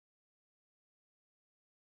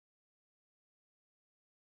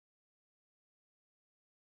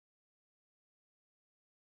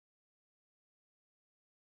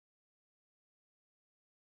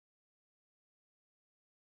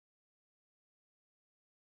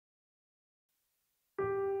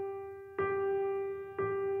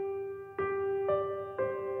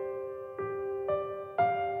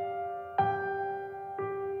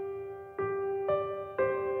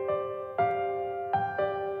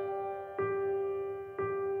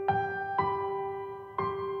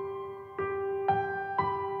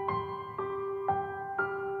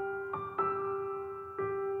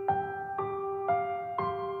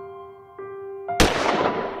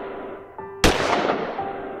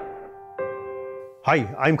Hi,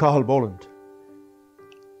 I'm Cathal Boland.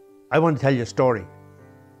 I want to tell you a story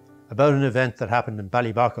about an event that happened in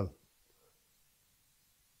Ballyboughal,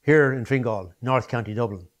 here in Fingal, North County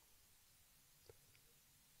Dublin.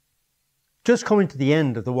 Just coming to the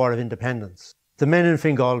end of the War of Independence, the men in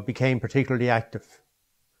Fingal became particularly active.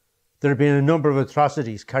 There had been a number of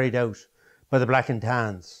atrocities carried out by the Black and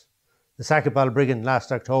Tans, the sack of Balbriggan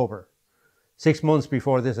last October, 6 months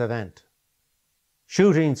before this event.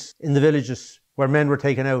 Shootings in the villages where men were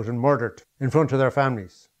taken out and murdered in front of their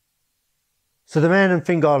families. So the men in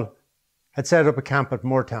Fingal had set up a camp at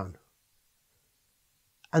Moortown,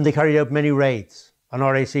 and they carried out many raids on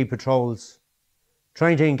RAC patrols,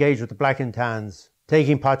 trying to engage with the Black and Tans,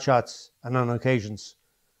 taking pot shots and on occasions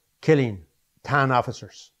killing Tan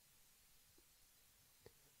officers.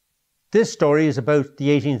 This story is about the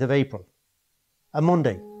 18th of April, a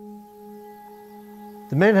Monday.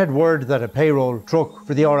 The men had word that a payroll truck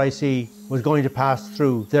for the RIC was going to pass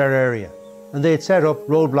through their area, and they had set up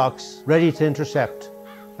roadblocks ready to intercept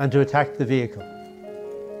and to attack the vehicle.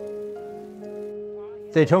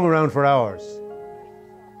 They hung around for hours.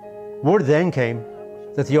 Word then came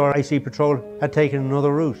that the RIC patrol had taken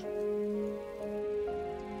another route.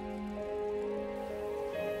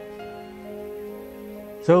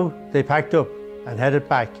 So they packed up and headed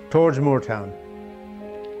back towards Moortown,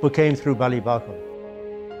 but came through Ballyboughal.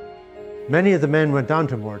 Many of the men went on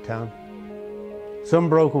to Moortown. Some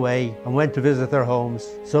broke away and went to visit their homes.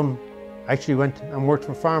 Some actually went and worked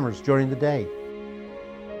for farmers during the day.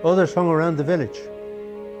 Others hung around the village.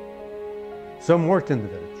 Some worked in the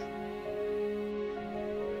village.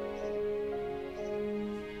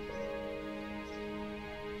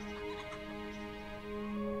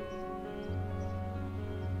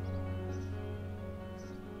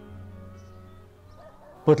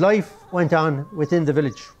 But life went on within the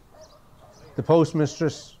village. The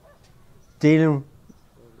postmistress dealing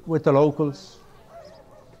with the locals.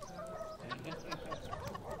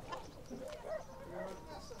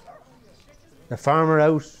 The farmer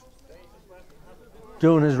out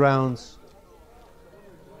doing his rounds.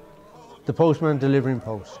 The postman delivering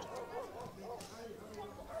post.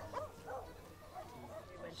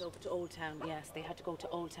 They went over to Old Town, yes, they had to go to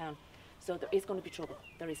Old Town. So there is going to be trouble.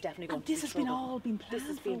 There is definitely going to be trouble. This has all been planned. This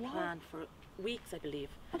has been planned for weeks, I believe.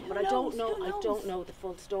 But I don't know. I don't know the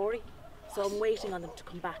full story. So I'm waiting on them to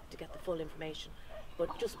come back to get the full information.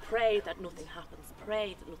 But just pray that nothing happens.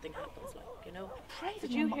 Pray that nothing happens. Like, you know.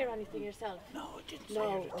 Did you hear anything yourself? No, I didn't.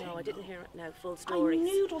 No, I didn't hear it. No, full stories. I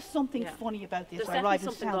knew there was something funny about this. There's I arrived definitely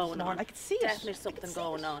in something town going this morning. on. I could see it. Definitely something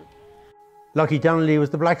going on. Lockie Donnelly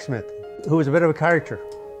was the blacksmith, who was a bit of a character,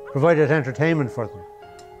 provided entertainment for them.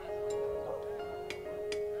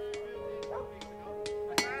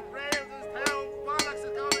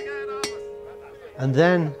 And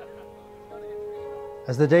then,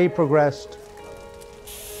 as the day progressed,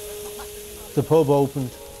 the pub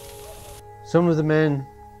opened. Some of the men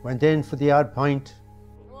went in for the odd pint.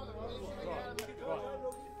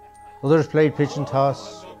 Others played pitch and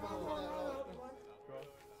toss.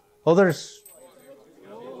 Others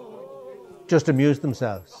just amused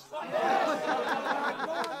themselves.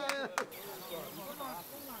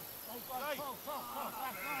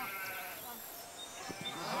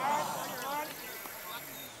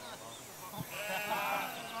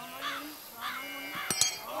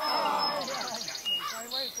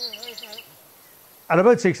 At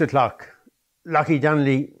about 6 o'clock, Lockie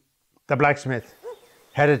Donnelly, the blacksmith,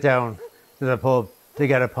 headed down to the pub to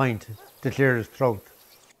get a pint to clear his throat.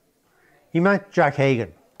 He met Jack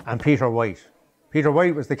Hagan and Peter White. Peter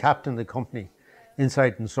White was the captain of the company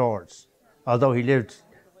inside in Swords, although he lived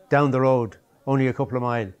down the road only a couple of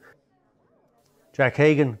miles. Jack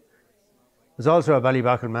Hagan was also a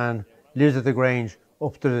Ballyboughal man, lived at the Grange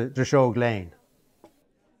up to the Dreshog Lane.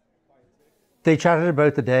 They chatted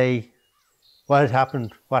about the day, what had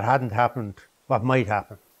happened, what hadn't happened, what might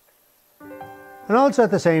happen. And also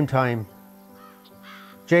at the same time,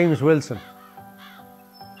 James Wilson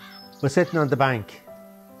was sitting on the bank.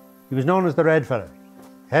 He was known as the Red Fella,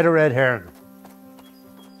 had a red hair on him.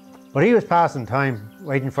 But he was passing time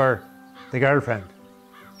waiting for the girlfriend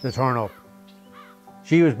to turn up.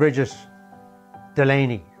 She was Bridget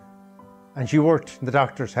Delaney, and she worked in the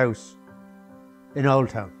doctor's house in Old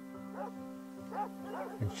Town.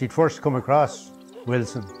 And she'd first come across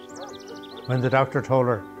Wilson when the doctor told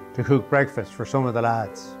her to cook breakfast for some of the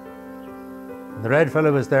lads. And the Red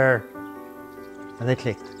Fella was there, and they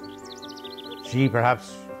clicked. She,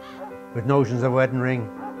 perhaps with notions of wedding ring,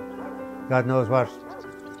 God knows what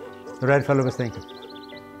the Red Fella was thinking.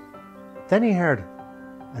 Then he heard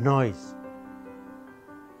a noise.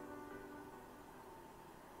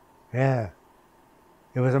 Yeah,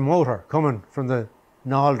 It was a motor coming from the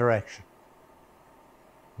Knoll direction.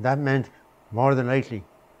 That meant, more than likely,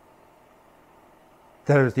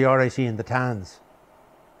 that it was the RIC in the Tans.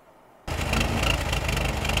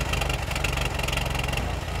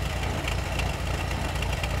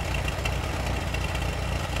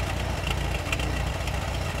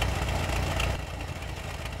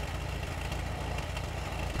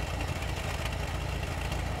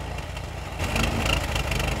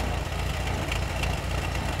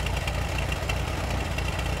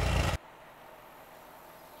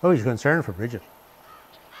 Oh, he's concerned for Bridget.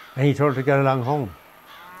 And he told her to get along home.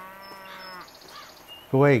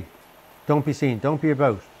 Go away. Don't be seen. Don't be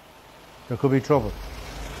about. There could be trouble.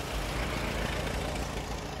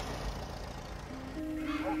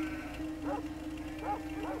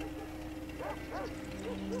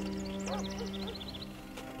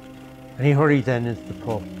 And he hurried then into the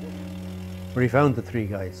pub, where he found the three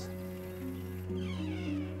guys.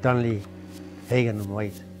 Donnelly, Hagan and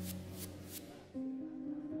White.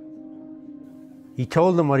 He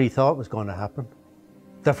told them what he thought was going to happen,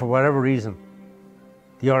 that for whatever reason,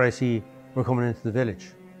 the RIC were coming into the village.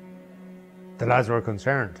 The lads were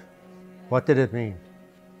concerned. What did it mean?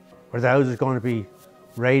 Were the houses going to be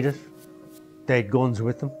raided? They had guns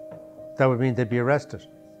with them. That would mean they'd be arrested.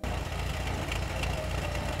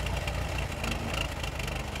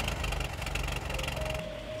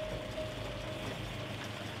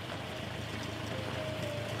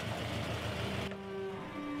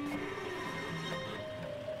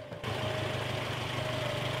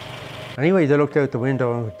 Anyway, they looked out the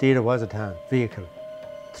window and indeed it was a tan vehicle.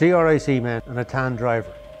 3 RIC men and a tan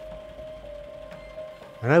driver.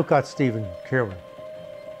 And out got Stephen Kirwan,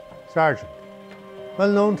 sergeant,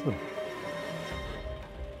 well known to them.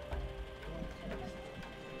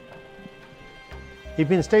 He'd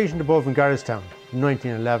been stationed above in Garristown from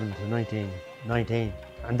 1911 to 1919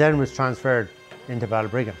 and then was transferred into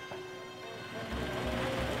Ballyboughal.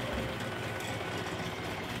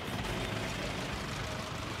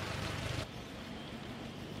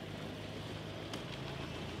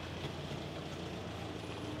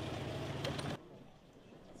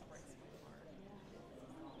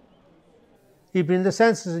 He'd been the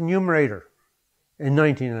census enumerator in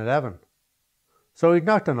 1911, so he'd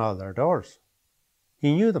knocked on all their doors.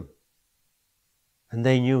 He knew them, and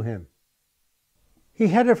they knew him. He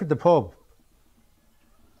headed for the pub,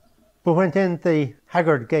 but went in the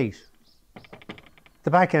Haggard Gate,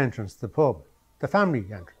 the back entrance to the pub, the family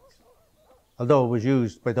entrance, although it was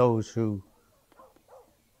used by those who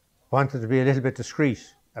wanted to be a little bit discreet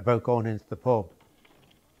about going into the pub.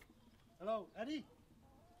 Hello, Eddie?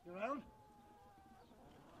 You around?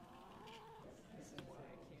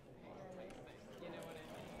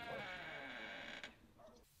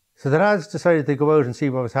 So the lads decided they'd go out and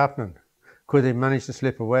see what was happening. Could they manage to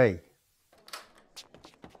slip away?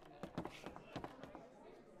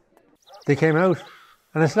 They came out,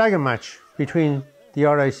 and a slagging match between the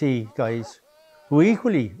RIC guys, who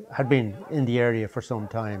equally had been in the area for some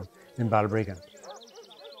time in Ballyboughal.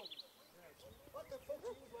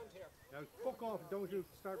 Fuck off, don't you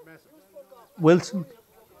start messing. Wilson,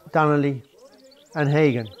 Donnelly and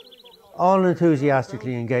Hagan, all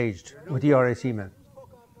enthusiastically engaged with the RIC men.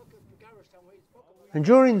 And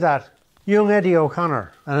during that, young Eddie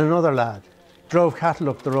O'Connor and another lad drove cattle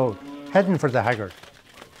up the road, heading for the Haggard.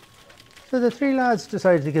 So the 3 lads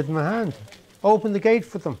decided to give them a hand, opened the gate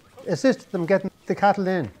for them, assisted them getting the cattle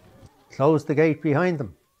in, closed the gate behind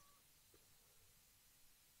them.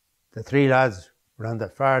 The 3 lads were on the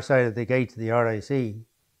far side of the gate to the RIC.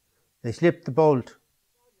 They slipped the bolt,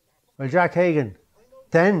 while Jack Hagan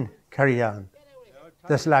then carried on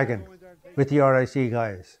the slagging with the RIC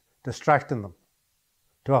guys, distracting them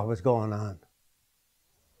to what was going on.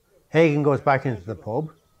 Hagan goes back into the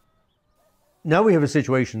pub. Now we have a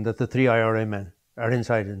situation that the 3 IRA men are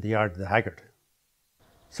inside in the yard of the Haggard.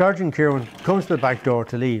 Sergeant Kirwan comes to the back door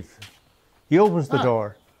to leave. He opens the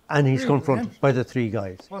door and he's confronted by the 3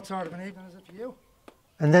 guys. What sort of an evening is it for you?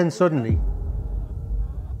 And then suddenly,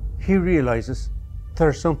 he realises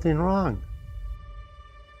there's something wrong.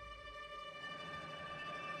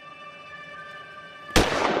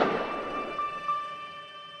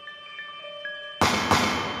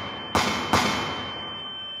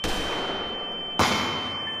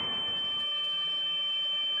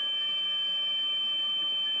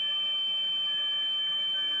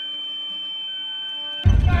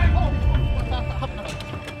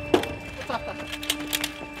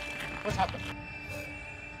 What's happened?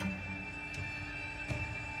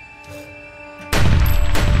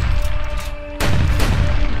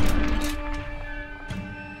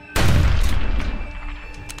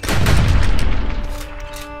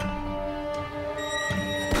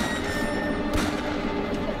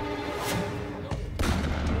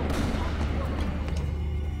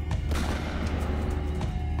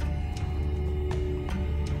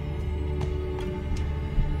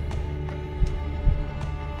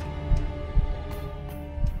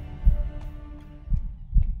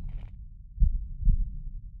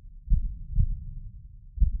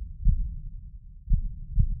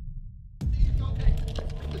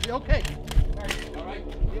 Serge, you okay? All right.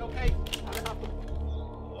 You okay? What happened?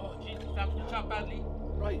 Oh, Jesus, that was shot badly.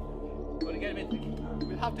 Right. Gotta get him in.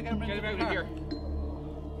 We'll have to get him Get into him the out car. of here.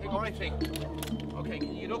 Take All up right. the thing. Okay,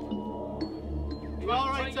 can you get up? You all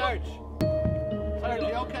right, Serge? Serge,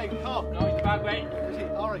 you okay? Talk. No, he's a bad way. Is he?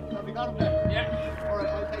 All right. Have you got him there? Yeah. All right,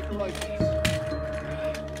 I'll take the right.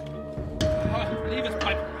 Oh, leave his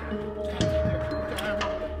pipe.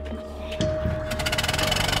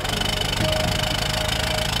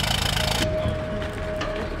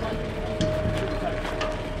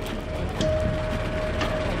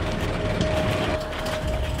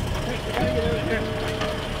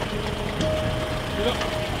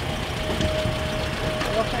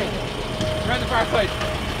 Around the far side.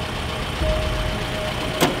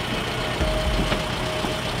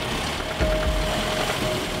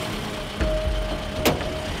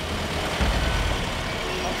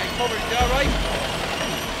 Okay, covered. You alright?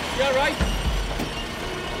 You alright?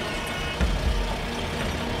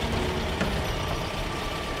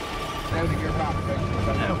 Down to your back.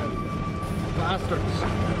 Bastards.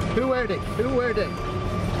 Who were they? Who were they?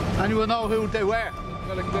 Anyone know who they were?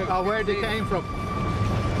 Or where they came from?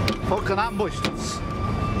 Fucking ambushed us.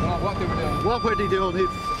 What they were doing. What were they doing? Wait,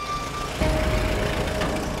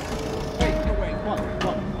 no wait. What?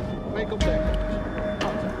 Wake up there.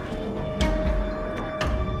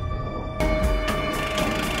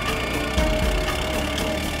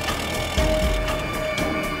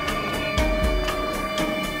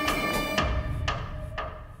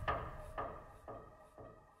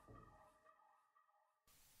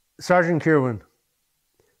 Sergeant Kirwan,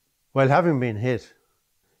 while having been hit,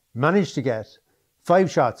 managed to get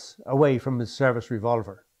 5 shots away from his service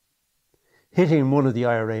revolver, hitting one of the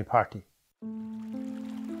IRA party.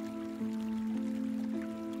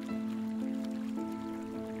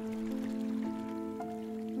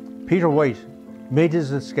 Peter White made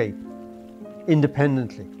his escape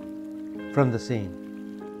independently from the scene.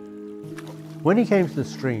 When he came to the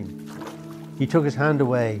stream, he took his hand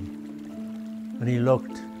away and he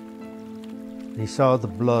looked and he saw the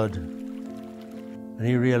blood and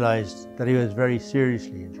he realised that he was very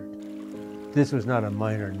seriously injured. This was not a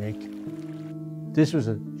minor nick. This was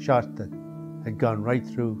a shot that had gone right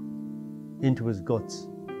through into his guts.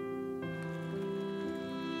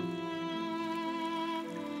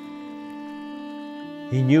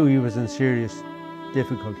 He knew he was in serious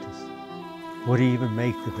difficulties. Would he even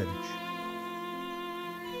make the village?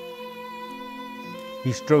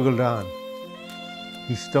 He struggled on.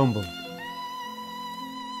 He stumbled.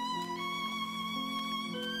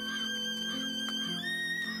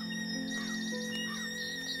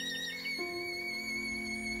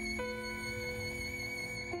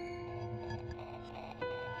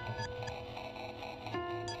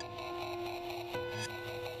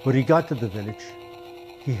 When he got to the village,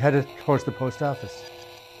 he headed towards the post office.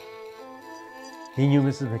 He knew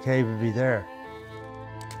Mrs. McCabe would be there.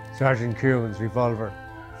 Sergeant Kirwan's revolver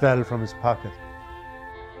fell from his pocket.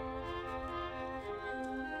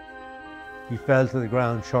 He fell to the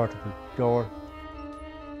ground short of the door.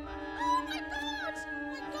 Oh my God!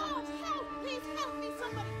 My God! Help! Please help me!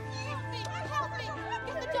 Somebody! Help me! Help me!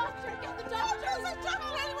 Get the doctor! Get the doctor! There's a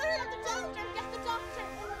doctor anywhere here! The doctor! Get the doctor!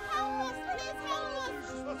 Help us! Please help us!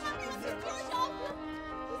 Help us! He's been shot!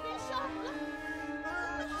 He's been shot!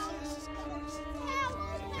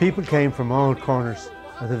 Help! People came from all corners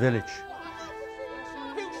of the village.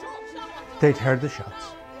 They'd heard the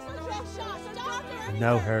shots and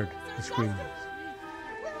now heard the screams.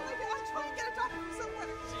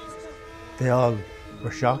 They all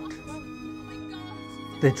were shocked.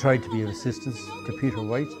 They tried to be of assistance to Peter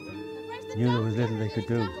White, knew there was little they could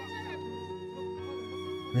do.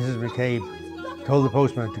 Mrs. McCabe told the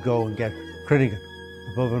postman to go and get Crinigan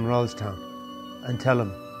above in Rollstown and tell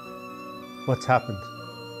him what's happened,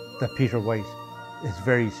 that Peter White is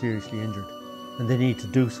very seriously injured and they need to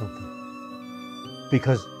do something,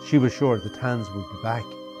 because she was sure the Tans would be back.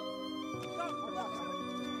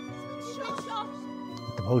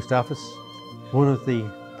 At the post office, one of the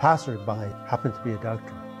passers-by happened to be a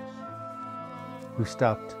doctor who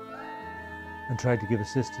stopped and tried to give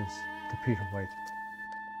assistance to Peter White.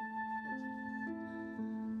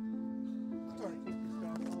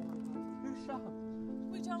 Who shot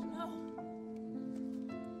him? We don't know.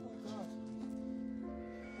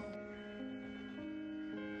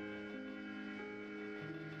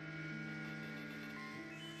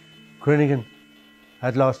 Crinigan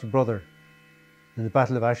had lost a brother in the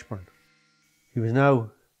Battle of Ashburn. He was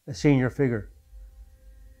now a senior figure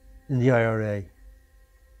in the IRA.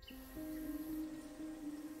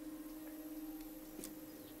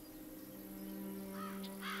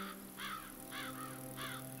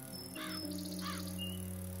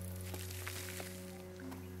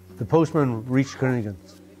 The postman reached Krinnigan,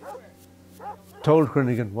 told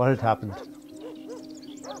Krinnigan what had happened,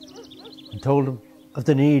 and told him of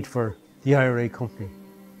the need for the IRA company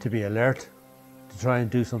to be alert to try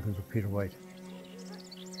and do something for Peter White.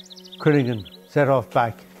 Krinnigan set off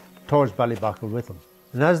back towards Ballyboughal with him,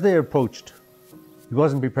 and as they approached, he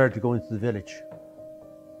wasn't prepared to go into the village,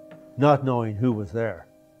 not knowing who was there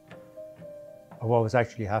or what was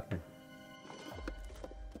actually happening.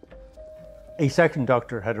 A second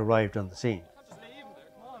doctor had arrived on the scene.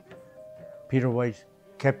 Peter White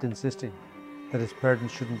kept insisting that his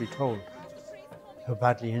parents shouldn't be told how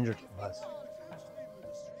badly injured he was.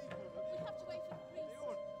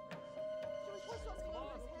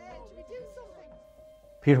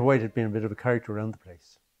 Peter White had been a bit of a character around the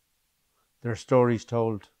place. There are stories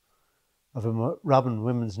told of him robbing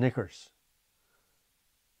women's knickers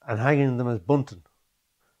and hanging them as bunting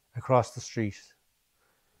across the street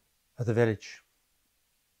of the village.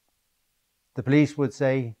 The police would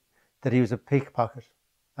say that he was a pickpocket,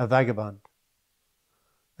 a vagabond,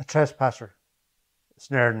 a trespasser,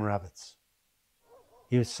 snaring rabbits.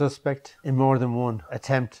 He was suspect in more than one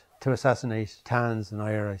attempt to assassinate TANs and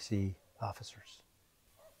IRIC officers.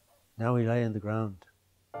 Now he lay on the ground.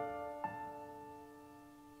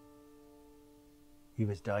 He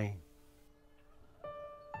was dying.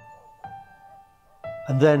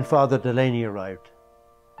 And then Father Delaney arrived,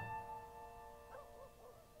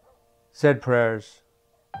 said prayers,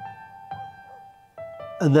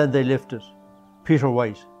 and then they lifted Peter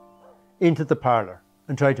White into the parlour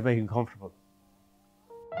and tried to make him comfortable.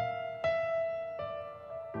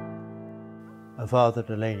 And Father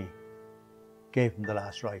Delaney gave him the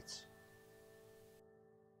last rites.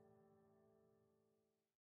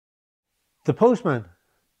 The postman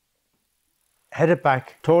headed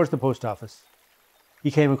back towards the post office.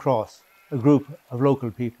 He came across a group of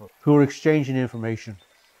local people who were exchanging information,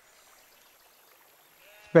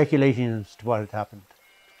 speculating as to what had happened.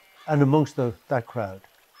 And amongst that crowd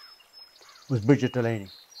was Bridget Delaney,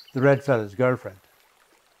 the red fella's girlfriend.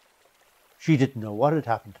 She didn't know what had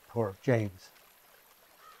happened to poor James.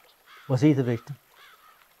 Was he the victim?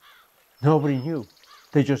 Nobody knew.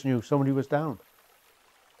 They just knew somebody was down.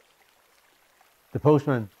 The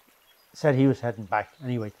postman said he was heading back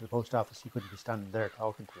anyway to the post office. He couldn't be standing there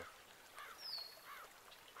talking to her.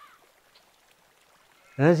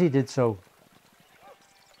 And as he did so,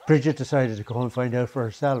 Bridget decided to go and find out for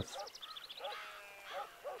herself.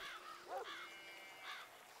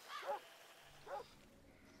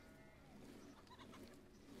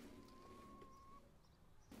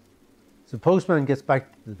 So the postman gets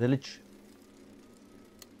back to the village.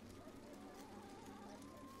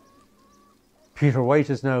 Peter White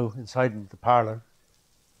is now inside in the parlour.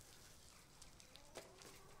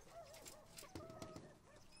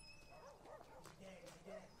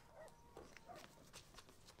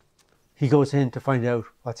 He goes in to find out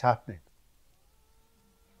what's happening,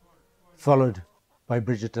 followed by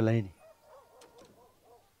Bridget Delaney.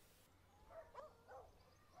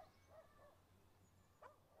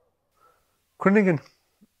 Krinnigan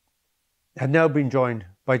had now been joined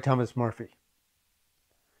by Thomas Murphy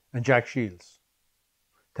and Jack Shields.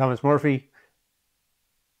 Thomas Murphy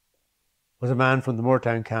was a man from the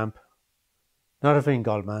Moortown camp, not a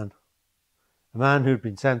Fingal man, a man who'd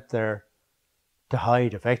been sent there to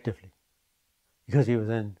hide effectively because he was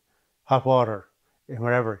in hot water in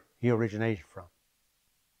wherever he originated from.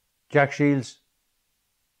 Jack Shields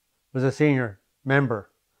was a senior member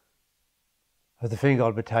of the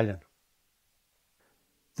Fingal battalion.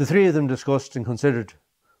 The three of them discussed and considered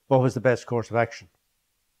what was the best course of action.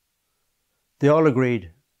 They all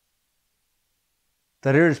agreed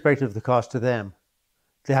that irrespective of the cost to them,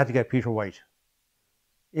 they had to get Peter White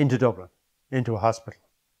into Dublin, into a hospital.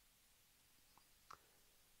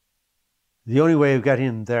 The only way of getting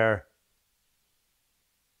him there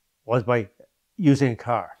was by using a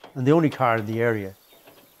car, and the only car in the area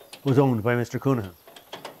was owned by Mr. Coonahan.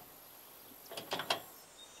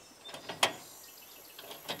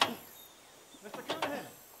 Mr. Coonahan!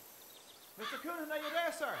 Mr. Coonahan, are you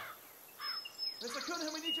there, sir? Mr.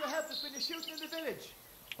 Coonahan, we need your help. There's been a shooting in the village.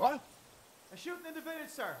 What? A shooting in the village,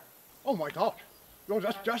 sir. Oh my God. Oh,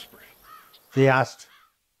 that's desperate. They asked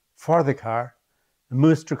for the car, and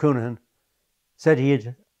Mr. Coonahan said he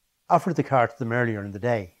had offered the car to them earlier in the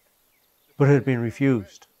day, but it had been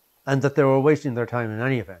refused, and that they were wasting their time in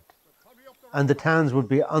any event, and the TANs would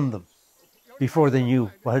be on them before they knew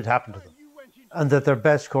what had happened to them, and that their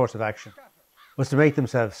best course of action was to make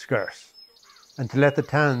themselves scarce and to let the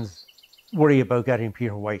TANs worry about getting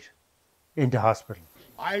Peter White into hospital.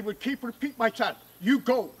 I will repeat myself. You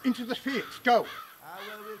go into the fields. Go.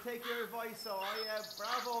 Well, we'll take your advice, so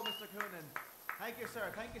bravo, Mr. Coonan. Thank you,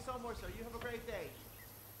 sir. Thank you so much, sir. You have a great day.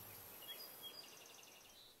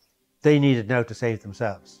 They needed now to save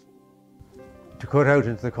themselves, to cut out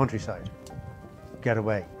into the countryside, get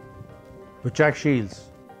away. But Jack Shields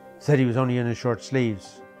said he was only in his short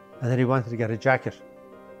sleeves and that he wanted to get a jacket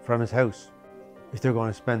from his house if they were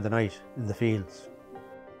going to spend the night in the fields.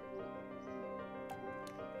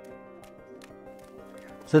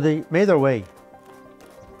 So they made their way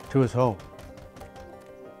to his home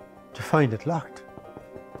to find it locked.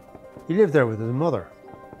 He lived there with his mother.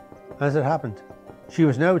 As it happened, she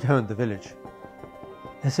was now down in the village,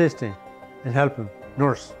 assisting and helping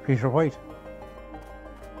nurse Peter White.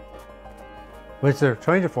 Whilst they're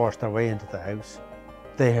trying to force their way into the house,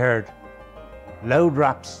 they heard loud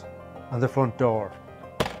raps on the front door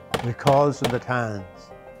with calls from the Tans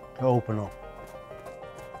to open up.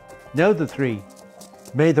 Now the three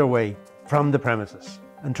made their way from the premises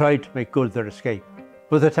and tried to make good their escape,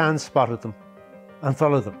 but the Tans spotted them and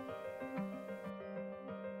followed them.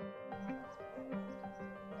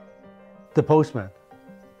 The postman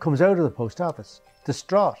comes out of the post office,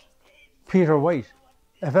 distraught. Peter White,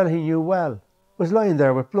 a fella he knew well, was lying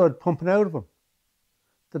there with blood pumping out of him.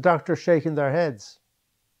 The doctors shaking their heads.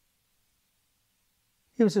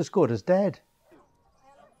 He was as good as dead.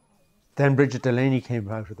 Then Bridget Delaney came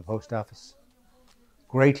out of the post office,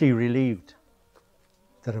 greatly relieved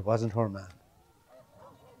that it wasn't her man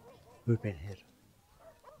who'd been hit.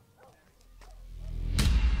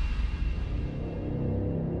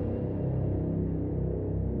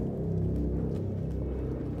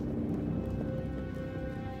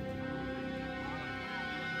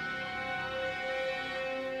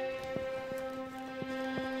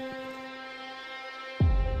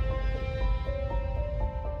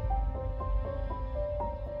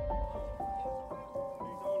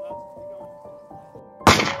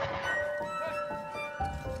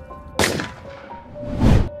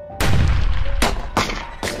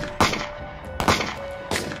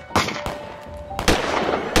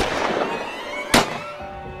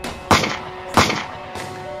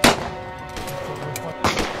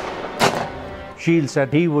 Shields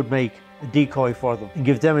said he would make a decoy for them and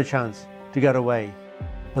give them a chance to get away,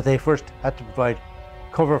 but they first had to provide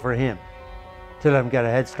cover for him to let him get a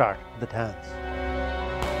head start on the Tans.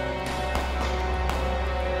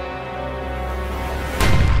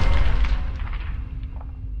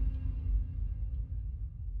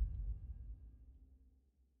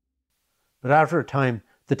 But after a time,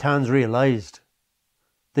 the Tans realised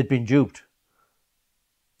they'd been duped,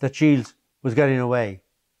 that Shields was getting away.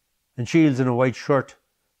 And Shields in a white shirt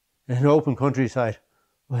in an open countryside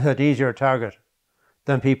was an easier target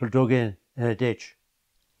than people dug in a ditch.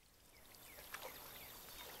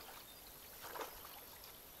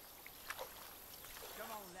 Come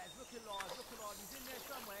on, lads. Look alive. Look alive. He's in there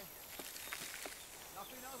somewhere.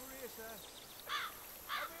 Nothing over here, sir.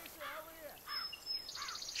 Over here, sir. Over here.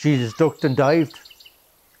 Shields ducked and dived,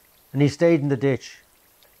 and he stayed in the ditch,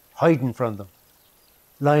 hiding from them,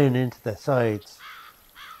 lying into the sides,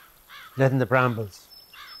 letting the brambles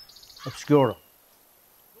obscure him.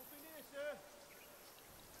 Nothing here, sir.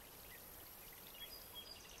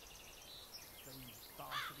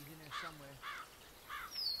 Bastard, he's in there somewhere.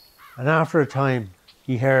 And after a time,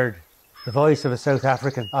 he heard the voice of a South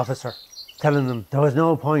African officer telling them there was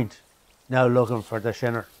no point now looking for the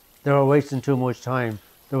shinner. They were wasting too much time.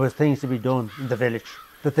 There was things to be done in the village,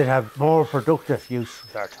 that they'd have more productive use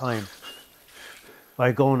of their time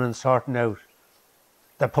by going and sorting out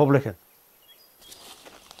the publican.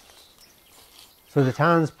 So the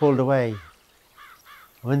Tans pulled away.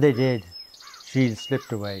 When they did, Shields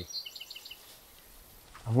slipped away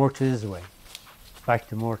and worked his way back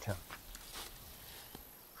to Moortown.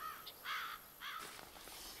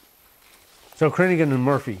 So Crinigan and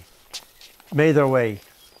Murphy made their way,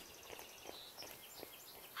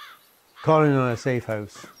 calling on a safe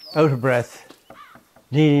house, out of breath,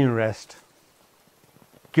 needing a rest,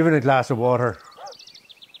 given a glass of water.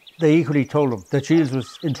 They equally told him that Shields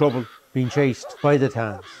was in trouble, being chased by the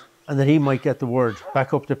Tans, and that he might get the word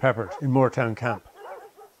back up to Peppard in Moortown camp.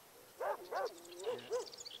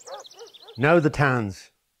 Now the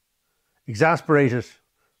Tans, exasperated,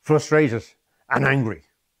 frustrated and angry,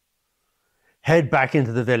 head back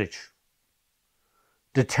into the village,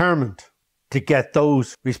 determined to get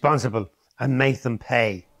those responsible and make them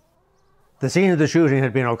pay. The scene of the shooting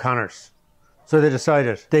had been O'Connor's, so they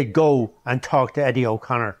decided they'd go and talk to Eddie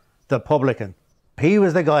O'Connor, the publican. He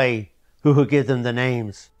was the guy who could give them the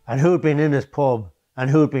names and who'd been in his pub and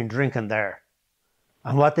who'd been drinking there,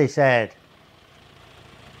 and what they said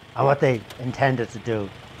and what they intended to do.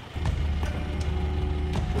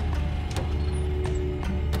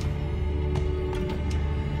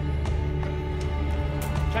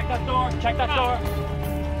 Check that door.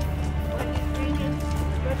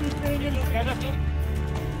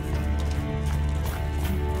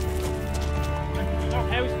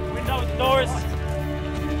 House, windows, doors.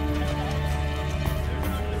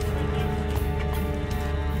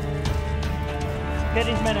 Get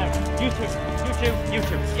these men out. You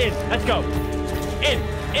two. In. Let's go. In.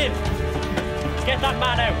 Get that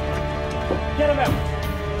man out. Get him out.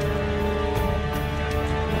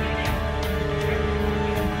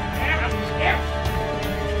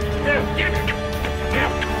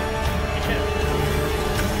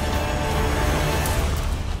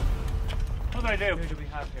 What do I do? Who do we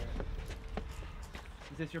have here?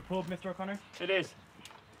 Is this your pub, Mr. O'Connor? It is.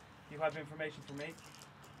 You have information for me?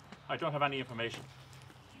 I don't have any information.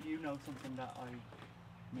 Do you know something that I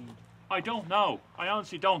need? I don't know. I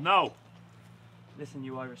honestly don't know. Listen,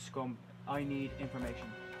 you Irish scum. I need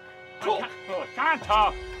information. Talk! I can't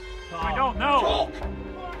talk. I don't know.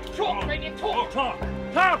 Talk! I need talk! Talk!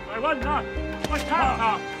 I will not! I can't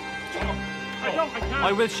talk! I can't.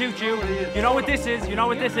 I will shoot you. You know what this is? You know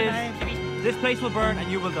what this is? This place will burn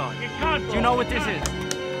and you will die. You can't. Do you know what this is?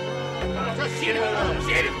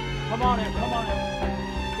 Come on in. Get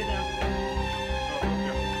down.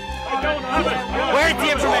 I don't have it. Where's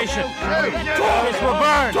the information? This will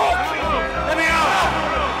burn. Let me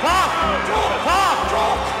out. Talk.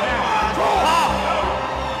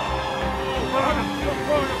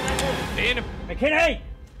 McKinney!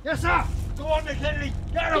 Yes, sir. Go on, McKinney.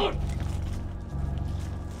 Get him.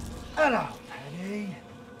 Hello, Penny.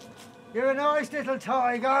 You're a nice little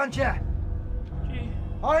toy, aren't you?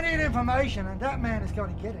 I need information, and that man is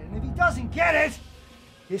going to get it. And if he doesn't get it,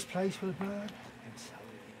 this place will burn. And so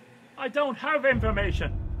I don't have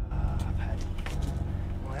information. Paddy.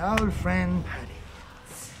 My old friend Paddy.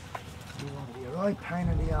 You want to be a right pain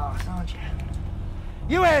in the arse, aren't you?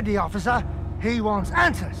 You heard the officer. He wants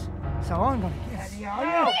answers. So I'm going to get it.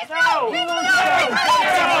 No!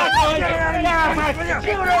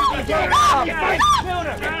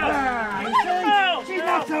 She's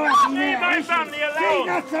not so happy now. Leave my family alone. She's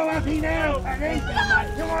not so happy now.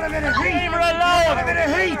 You want a bit of heat? Leave her alone. You want a bit of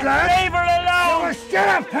heat, lad? Leave her alone. Shut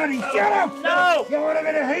up, Penny. Shut up. No. You want a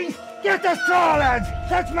bit of heat? Get the straw, lads.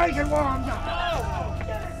 Let's make it warm.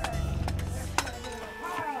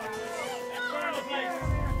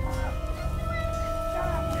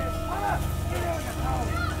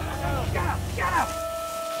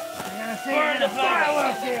 Burn the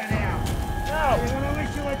fireworks here now. No. You're going to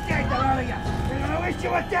wish you were dead, the lot of you. You're going to wish you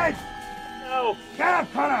were dead. No. Shut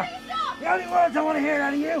up, Connor. The only words I want to hear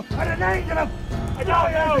out of you are the names of them. I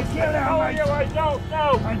don't know. I don't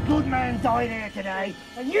know. A good man died here today,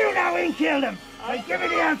 and you know he killed him. Give me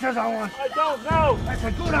the answers I want. I don't know. That's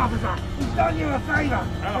a good officer. He's done you a favour.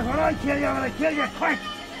 Because when I kill you, I'm going to kill you quick.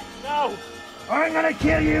 No. I'm going to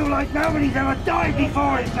kill you like nobody's ever died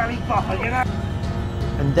before in Ballyboughal, you know?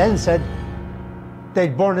 And then said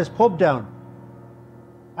they'd burn his pub down.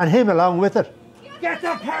 And him along with it. Get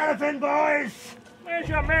the paraffin, boys! Where's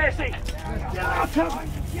your mercy? Get out of it!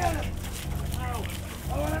 Get it! No.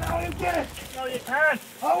 I want to know who did it! No, you can't.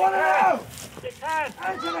 I want to know! You can't.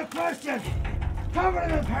 Answer the question! Cover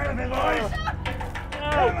him in paraffin, boys! No.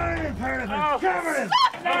 Cover him in paraffin! No. Cover him!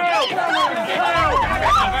 No.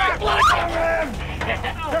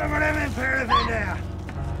 Cover him in paraffin now!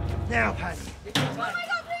 Now, Paddy.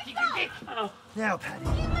 Now, Paddy.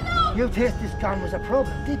 You thought this gun was a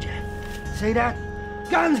problem, did you? See that?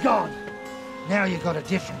 Gun's gone! Now you've got a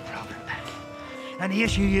different problem, Paddy. And the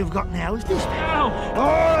issue you've got now is this, Paddy. No.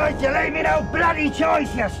 All right, you leave me no bloody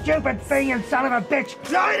choice, you stupid thing and son of a bitch.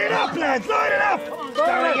 Light it up, lads, light it up! It's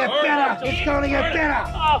gonna get better, it's gonna get better.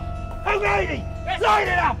 O'Reilly, light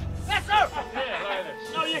it up! Yes, sir.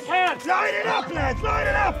 No, you can't. Light it up, lads, light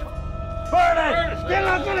it up! Burn it! You're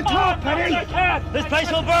not gonna talk, Paddy! I can't. This place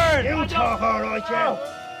will burn. You talk, all right, yeah.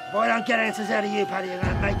 If I don't get answers out of you, Paddy, I'm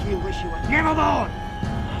gonna make you wish you were never born!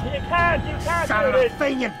 You can't Son do of a this.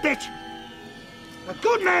 fiend, you bitch! A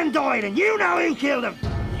good man died, and you know who killed him!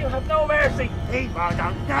 You have no mercy. He was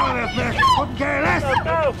a no mercy, couldn't care less!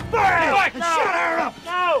 No. Burn it! What? And No. shut her up!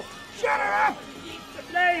 No. Shut her up! The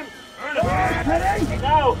flame. Burn it, Paddy!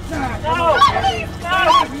 No. No! No.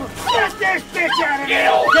 Get this bitch out of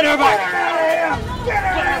here! Get her back. Get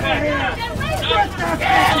her out of here! Get the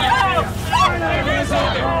bitch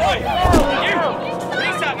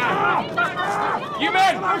Release that man. You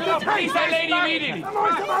men, release that lady immediately. Am I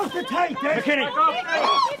supposed to take this?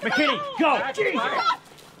 McKinney, go. Jesus!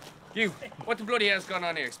 You, what the bloody hell's going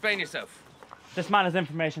on here? Explain yourself. This man has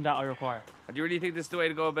information that I require. And do you really think this is the way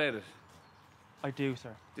to go about it? I do,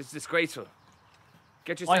 sir. This is disgraceful.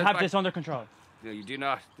 Get yourself I have back. this under control. No, you do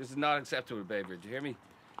not. This is not acceptable behaviour. Do you hear me?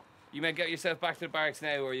 You may get yourself back to the barracks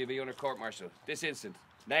now or you'll be under court-martial. This instant.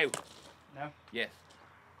 Now. Now? Yes.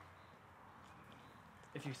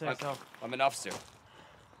 If you say so. I'm an officer.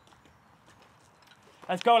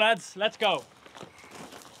 Let's go, lads. Let's go.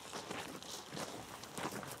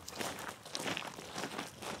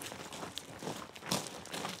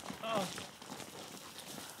 Oh.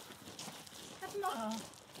 That's not...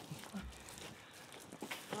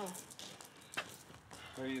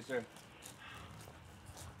 Where are you, sir?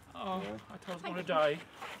 Oh, I thought I was going to die.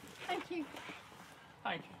 Thank you.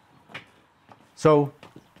 Thank you. So,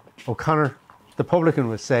 O'Connor, the publican,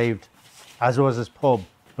 was saved, as was his pub,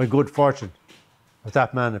 by good fortune, with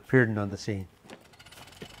that man appearing on the scene.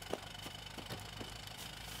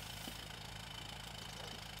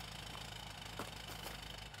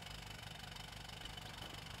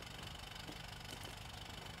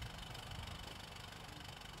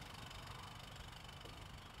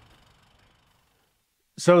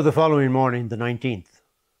 So the following morning, the 19th,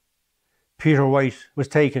 Peter White was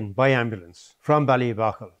taken by ambulance from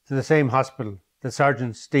Ballyboughal to the same hospital that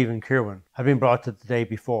Sergeant Stephen Kirwan had been brought to the day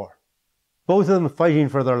before. Both of them fighting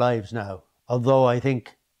for their lives now, although I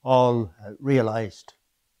think all realised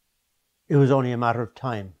it was only a matter of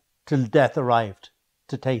time till death arrived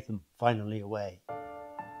to take them finally away.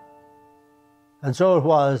 And so it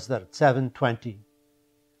was that at 7:20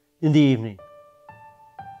 in the evening,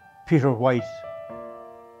 Peter White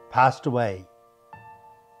passed away,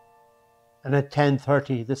 and at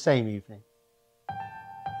 10:30 the same evening,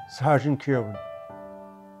 Sergeant Kirwan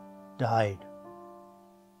died.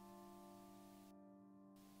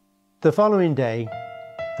 The following day,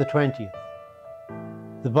 the 20th,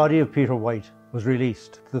 the body of Peter White was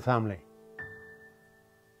released to the family.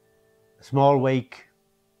 A small wake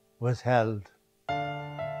was held,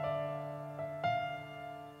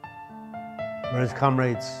 where his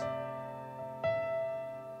comrades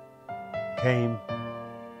came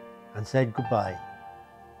and said goodbye.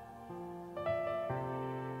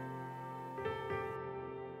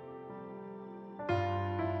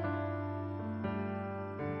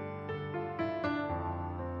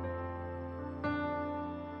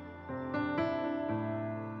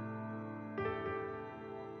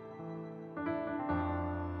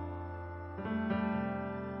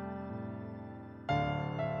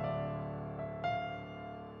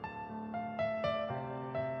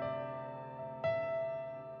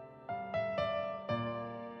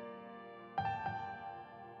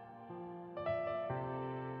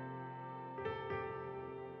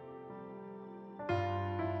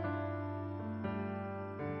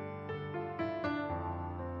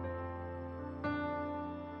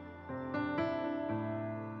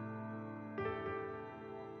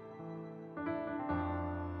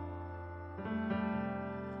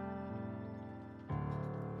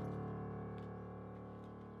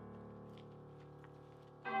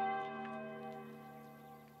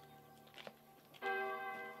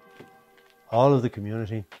 All of the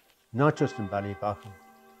community, not just in Ballyboughal,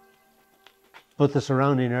 but the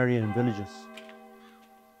surrounding area and villages,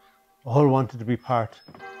 all wanted to be part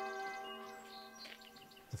of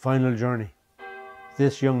the final journey of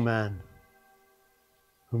this young man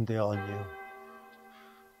whom they all knew.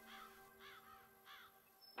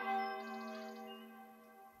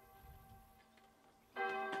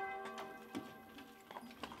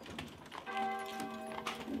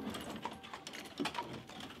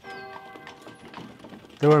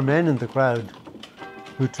 There were men in the crowd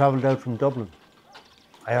who travelled out from Dublin,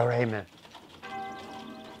 IRA men.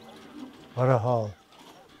 What a haul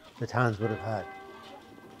the Tans would have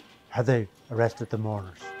had they arrested the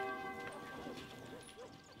mourners.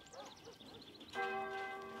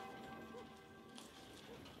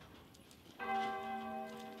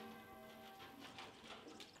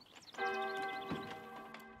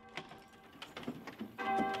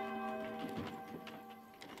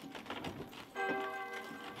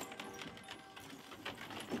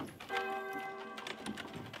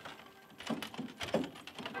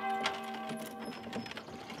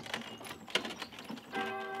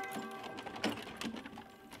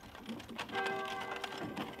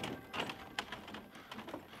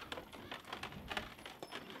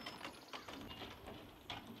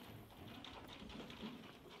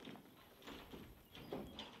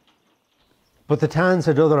 But the Tans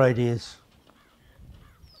had other ideas.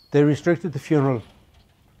 They restricted the funeral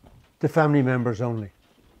to family members only,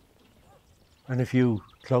 and a few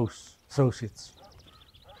close associates.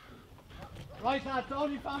 Right, lads,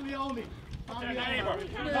 only family only. Family only.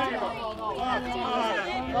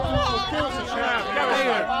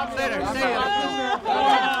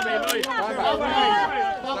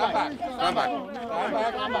 back. Stand back.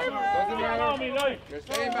 Doesn't matter. You're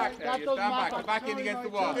staying back there. You stand back. Come back in against the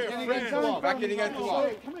wall. Back in against the wall.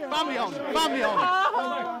 Family only. Family only. Come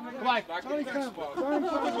on. Back in against the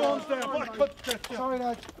wall. Sorry,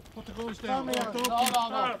 lads. Put the guns down. Family only.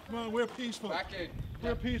 No. Come on, we're peaceful. Back in.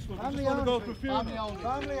 We're peaceful. We Family just want to go only. to a funeral. Family only.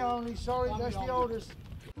 Family only. Sorry, that's the orders.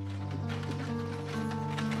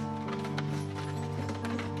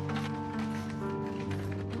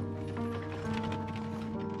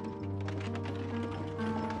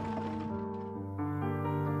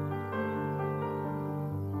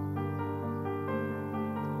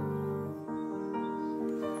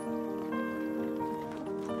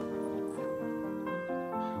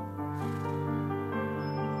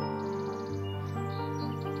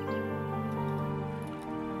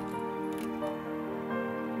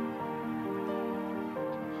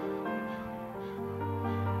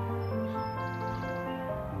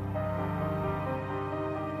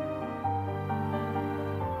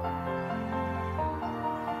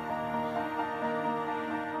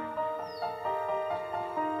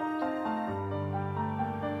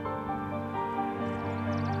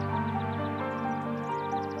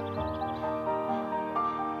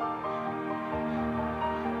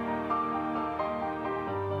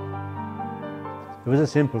 It was a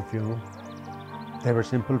simple funeral. They were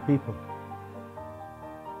simple people.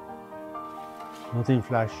 Nothing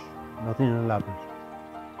flash, nothing elaborate.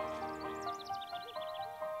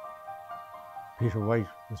 Peter White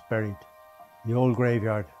was buried in the old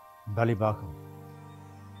graveyard in Ballyboughal.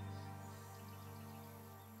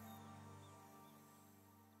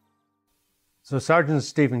 So Sergeant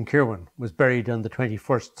Stephen Kirwan was buried on the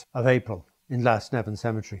 21st of April in Glasnevin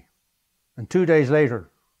Cemetery. And 2 days later,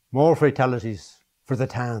 more fatalities for the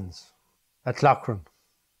Tans at Cllr.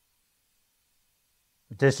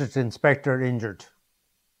 A district inspector injured.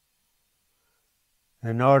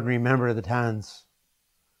 An ordinary member of the Tans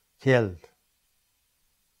killed.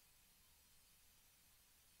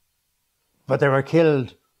 But they were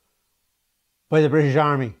killed by the British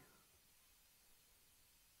Army.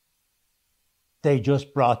 They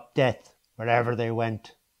just brought death wherever they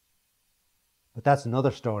went. But that's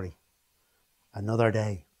another story, another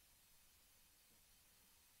day.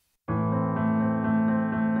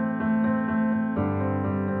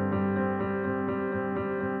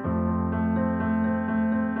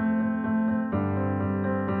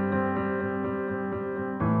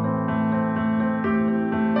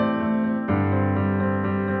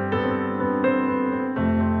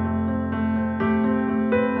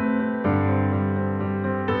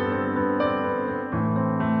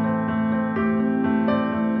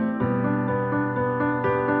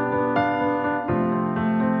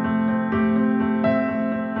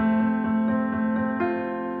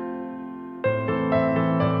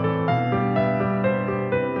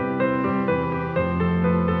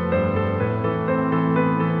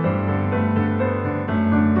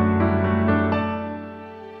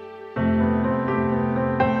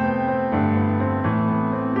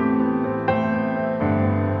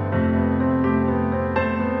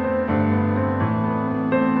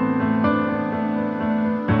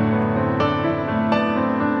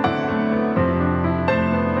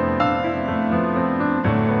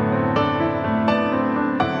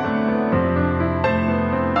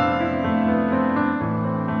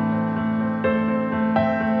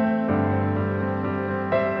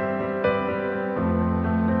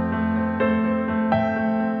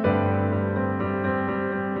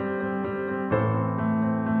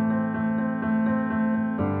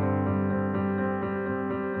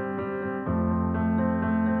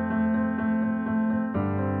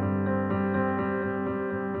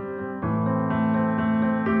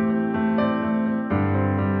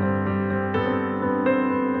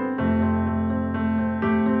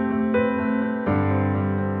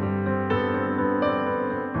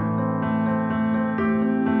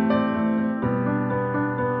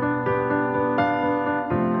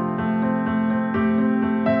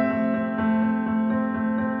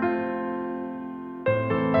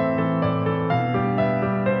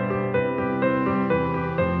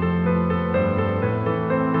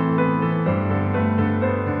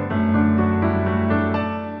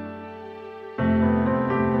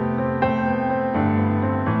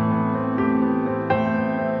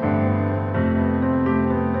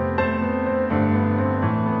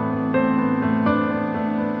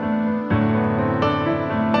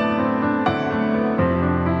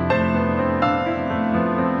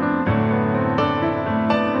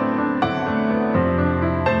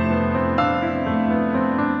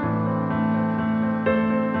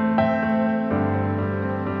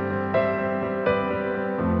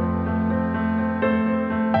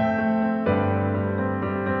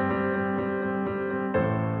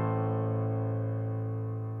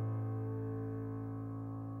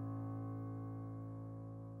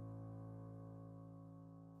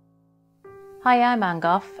 Hi, I'm Anne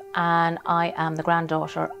Goff, and I am the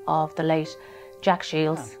granddaughter of the late Jack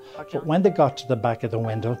Shields. But when they got to the back of the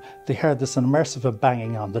window, they heard this immersive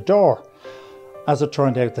banging on the door. As it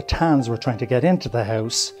turned out, the Tans were trying to get into the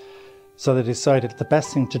house, so they decided the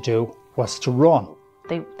best thing to do was to run.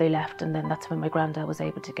 They left, and then that's when my granddad was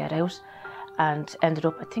able to get out and ended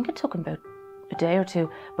up, I think it took him about a day or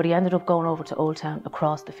two, but he ended up going over to Old Town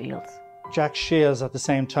across the fields. Jack Shields at the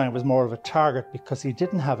same time was more of a target because he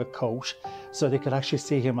didn't have a coat, so they could actually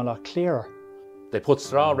see him a lot clearer. They put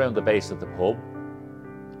straw around the base of the pub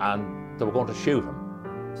and they were going to shoot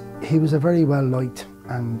him. He was a very well liked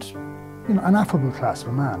and an affable class of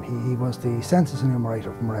a man. He was the census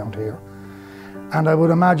enumerator from around here. And I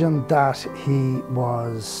would imagine that he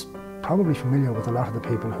was probably familiar with a lot of the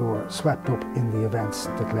people who were swept up in the events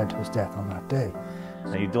that led to his death on that day.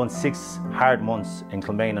 Now, he'd done 6 hard months in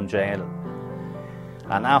Kilmainham jail,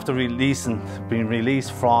 and after being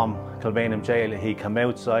released from Kilmainham jail, he came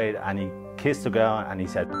outside and he kissed the girl and he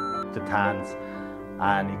said the Tans,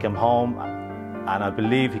 and he came home, and I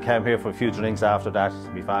believe he came here for a few drinks after that,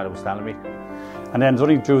 my father was telling me. And then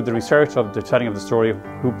only through the research of the telling of the story of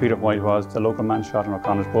who Peter White was, the local man shot in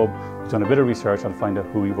O'Connor's pub, we've done a bit of research on find out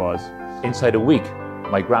who he was. Inside a week,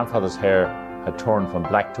 my grandfather's hair had turned from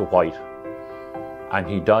black to white, and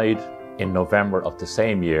he died in November of the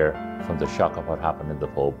same year from the shock of what happened in the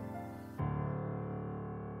pub.